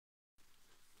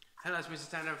Hello, it's Mr.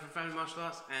 Tanner from Family Martial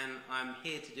Arts, and I'm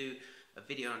here to do a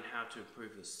video on how to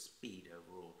improve your speed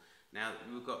overall. Now,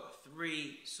 we've got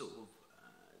three sort of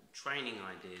training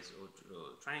ideas or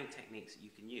training techniques that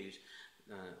you can use.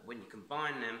 When you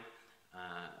combine them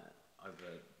over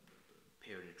a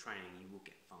period of training, you will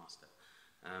get faster.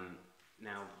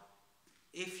 Now,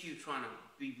 if you're trying to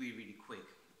be really quick,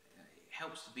 it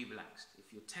helps to be relaxed.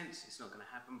 If you're tense, it's not going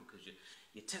to happen because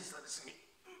you're tense like this.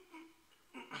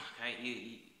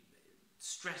 Okay,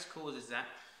 stress causes that.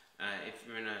 If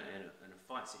you're in a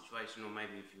fight situation, or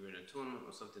maybe if you're in a tournament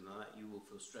or something like that, you will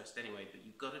feel stressed anyway, but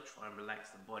you've got to try and relax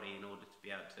the body in order to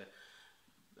be able to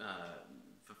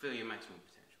fulfill your maximum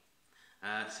potential.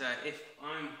 So if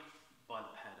I'm by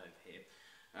the pad over here,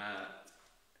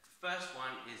 first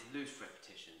one is loose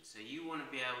repetition. So you want to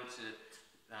be able to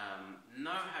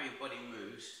know how your body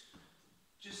moves,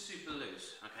 just super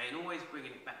loose, okay, and always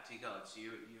bringing it back to your guard. So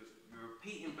you're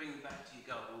repeating, bringing it back to your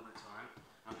guard all the time,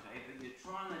 okay, but you're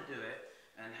trying to do it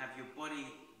and have your body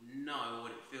know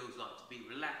what it feels like to be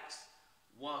relaxed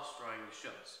whilst throwing the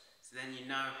shots. So then you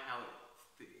know how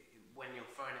when you're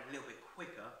throwing it a little bit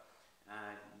quicker,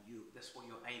 that's what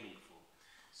you're aiming for.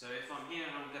 So if I'm here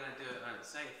and I'm going to do it,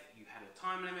 say if you had a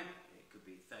time limit, it could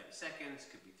be 30 seconds,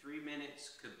 could be 3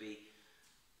 minutes, could be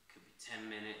 10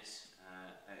 minutes,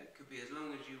 it could be as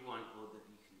long as you want or that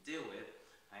you can deal with,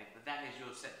 okay? But that is your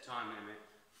set time limit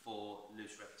for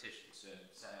loose repetition. So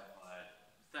say if I had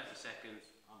 30 seconds,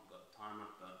 I've got a timer,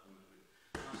 but I'm moving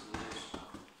nice and loose.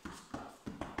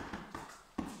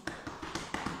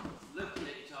 Looking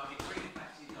at your target, bring it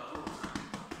back to your goal.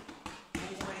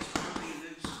 Always try to be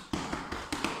loose.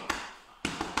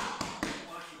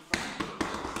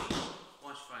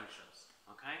 Watch front shots,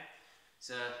 okay?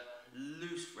 So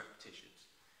loose repetitions.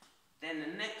 Then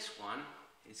the next one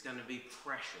is going to be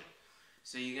pressured.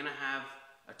 So you're going to have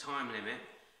a time limit,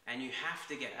 and you have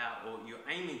to get out, or you're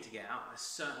aiming to get out, a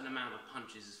certain amount of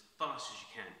punches as fast as you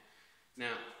can.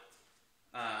 Now,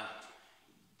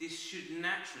 this should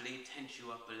naturally tense you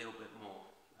up a little bit more,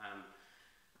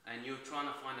 and you're trying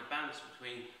to find a balance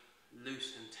between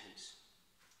loose and tense.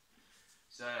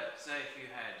 So, say if you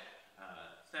had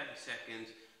 30 seconds,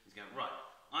 you go, right,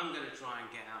 I'm going to try and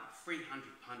get out 300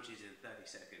 punches in 30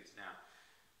 seconds. Now,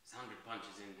 it's 100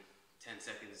 punches in 10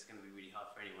 seconds, it's going to be really hard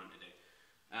for anyone to do.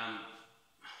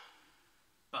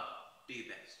 But do your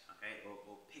best, okay?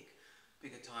 Or pick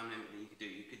a time limit that you could do.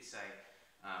 You could say,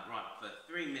 right, for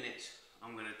 3 minutes,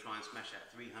 I'm going to try and smash out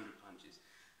 300 punches.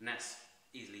 And that's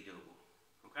easily doable,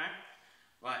 okay?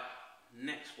 Right,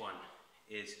 next one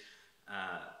is,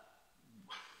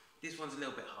 this one's a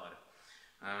little bit harder.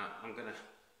 I'm going to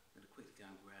quickly go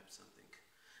and grab something.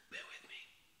 Bear with me.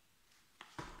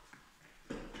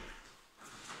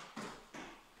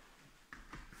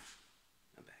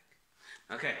 I'm back.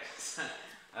 Okay, so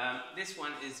this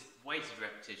one is weighted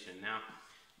repetition. Now,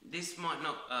 this might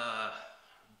not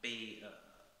be,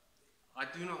 I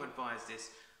do not advise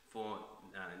this for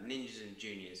ninjas and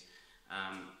juniors.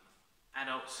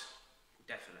 Adults,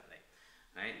 definitely.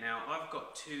 Right? Now, I've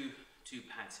got two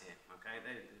pads here, okay?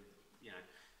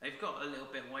 They've got a little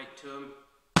bit of weight to them.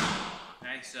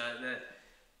 Okay, so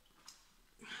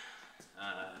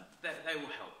they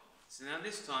will help. So now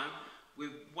this time,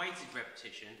 with weighted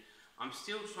repetition, I'm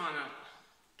still trying to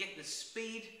get the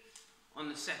speed on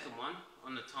the second one,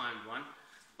 on the timed one,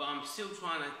 but I'm still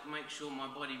trying to make sure my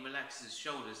body relaxes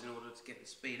shoulders in order to get the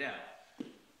speed out.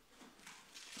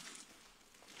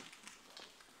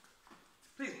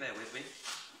 Please bear with me.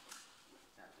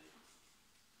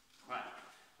 Right,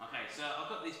 okay, so I've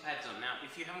got these pads on. Now,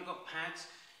 if you haven't got pads,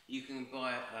 you can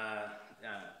buy,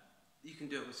 you can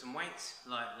do it with some weights,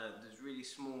 like there's really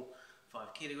small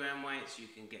 5 kilogram weights. You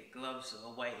can get gloves that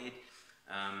are weighted.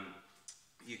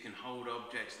 You can hold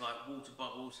objects like water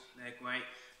bottles, they're great.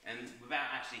 And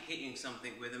without actually hitting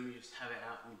something with them, you just have it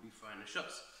out and you'll be throwing the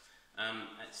shots.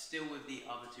 It's still with the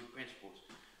other two principles.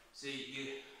 So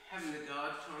you're having the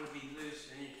guard, trying to be loose,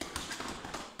 and you're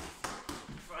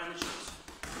throwing the shots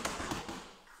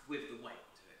with the weight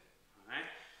to it,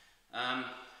 alright?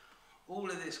 All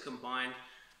of this combined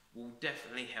will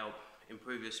definitely help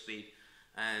improve your speed,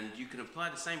 and you can apply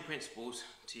the same principles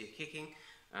to your kicking.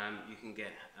 You can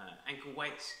get ankle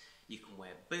weights, you can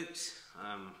wear boots.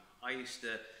 I used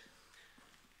to,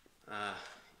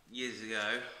 years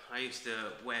ago, I used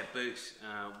to wear boots,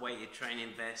 weighted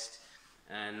training vest,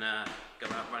 and go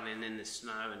out running in the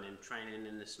snow and then training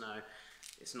in the snow.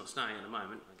 It's not snowing at the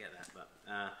moment, I get that,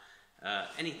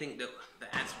 but anything that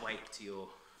adds weight to your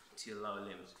lower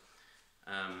limbs.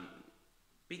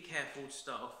 Be careful to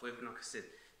start off with, and like I said,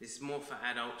 this is more for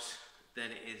adults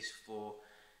than it is for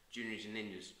juniors and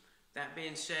ninjas. That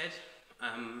being said,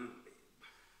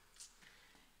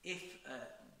 If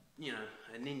you know,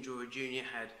 a ninja or a junior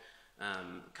had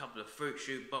a couple of fruit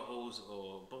shoot bottles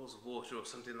or bottles of water or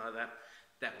something like that,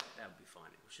 that would be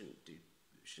fine. It shouldn't do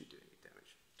any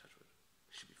damage. Touch wood.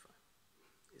 It should be fine.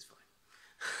 It's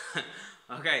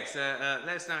fine. Okay, so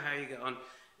let us know how you get on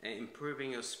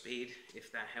improving your speed,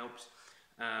 if that helps.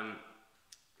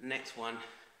 Next one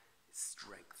is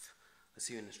strength. I'll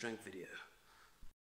see you in the strength video.